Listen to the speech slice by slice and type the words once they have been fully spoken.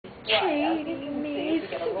training me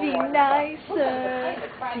to be nicer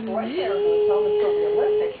to me.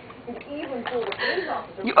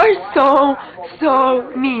 You are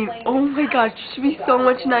so mean. Oh my gosh, you should be so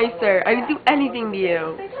much nicer. I didn't do anything to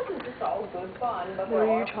you. What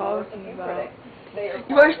are you talking about?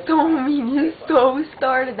 You are so mean. You so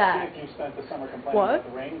started that. What?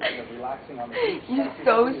 You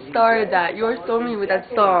so started that. You are so mean with that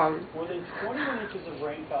song. More than 21 inches of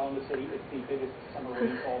rain fell in the city. It's the biggest summer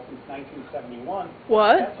rainfall since 1971.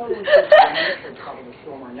 What?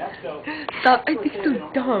 Stop. I think so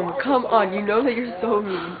dumb. Come on. You know that you're so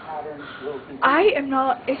mean. I am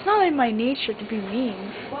not, it's not in my nature to be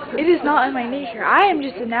mean. It is not in my nature. I am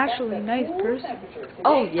just a naturally nice person.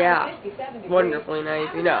 Oh yeah. Wonderfully nice.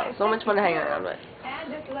 You know, so much fun to hang around with.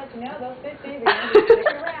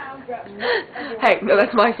 Hey, no,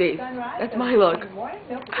 that's my face. That's my look.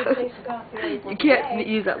 You can't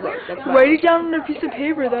use that look. That's my Write it down on a piece of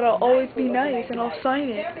paper that I'll always be nice and I'll sign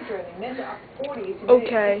it.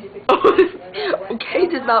 Okay. Okay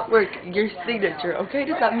does not work. Your signature. Okay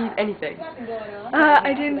does not mean anything.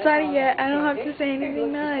 I didn't sign it yet. I don't have to say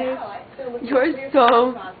anything nice. You're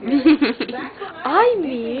so mean. I'm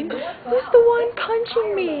mean? Who's the one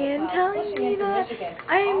punching me and telling me that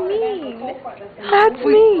I'm mean? That's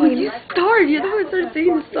When mean. you started, you're the one who started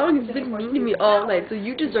singing the song and has been mean to me all night, so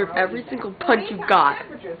you deserve every single punch you got.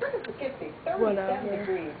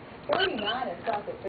 Whatever.